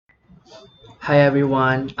Hi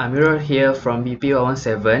everyone, Amirul here from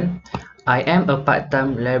BP117. I am a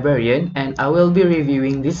part-time librarian and I will be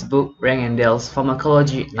reviewing this book, Rangendel's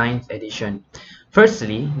Pharmacology 9th edition.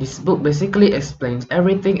 Firstly, this book basically explains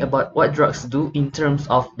everything about what drugs do in terms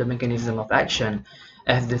of the mechanism of action.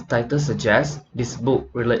 As the title suggests, this book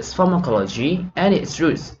relates pharmacology and its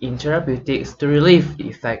roots in therapeutics to relieve the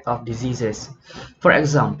effect of diseases. For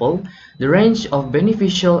example, the range of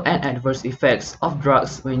beneficial and adverse effects of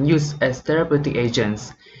drugs when used as therapeutic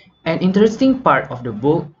agents. An interesting part of the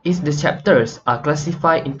book is the chapters are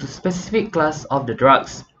classified into specific class of the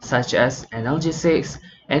drugs, such as analgesics,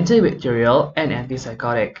 antibacterial, and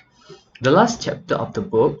antipsychotic. The last chapter of the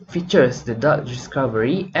book features the drug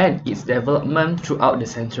discovery and its development throughout the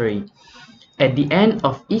century. At the end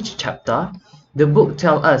of each chapter, the book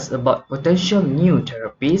tells us about potential new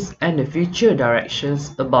therapies and the future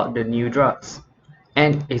directions about the new drugs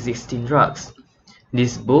and existing drugs.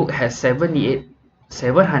 This book has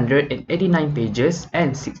 789 pages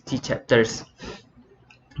and 60 chapters.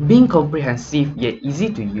 Being comprehensive yet easy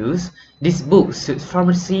to use, this book suits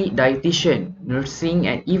pharmacy, dietitian, nursing,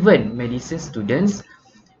 and even medicine students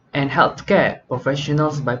and healthcare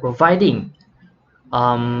professionals by providing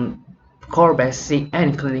core basic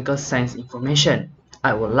and clinical science information.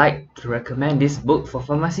 I would like to recommend this book for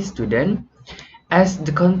pharmacy students as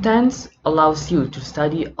the contents allows you to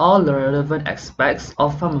study all the relevant aspects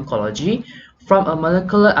of pharmacology from a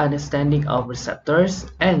molecular understanding of receptors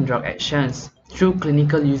and drug actions through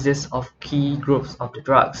clinical uses of key groups of the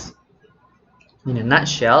drugs. In a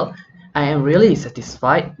nutshell, I am really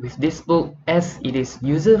satisfied with this book as it is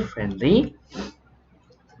user-friendly,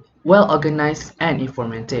 well-organized and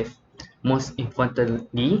informative. Most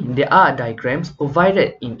importantly, there are diagrams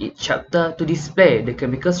provided in each chapter to display the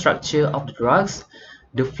chemical structure of the drugs,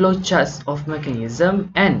 the flowcharts of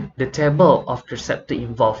mechanism, and the table of the receptor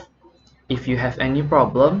involved. If you have any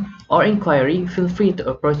problem or inquiry, feel free to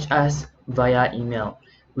approach us via email.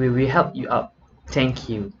 We will help you out. Thank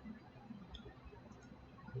you.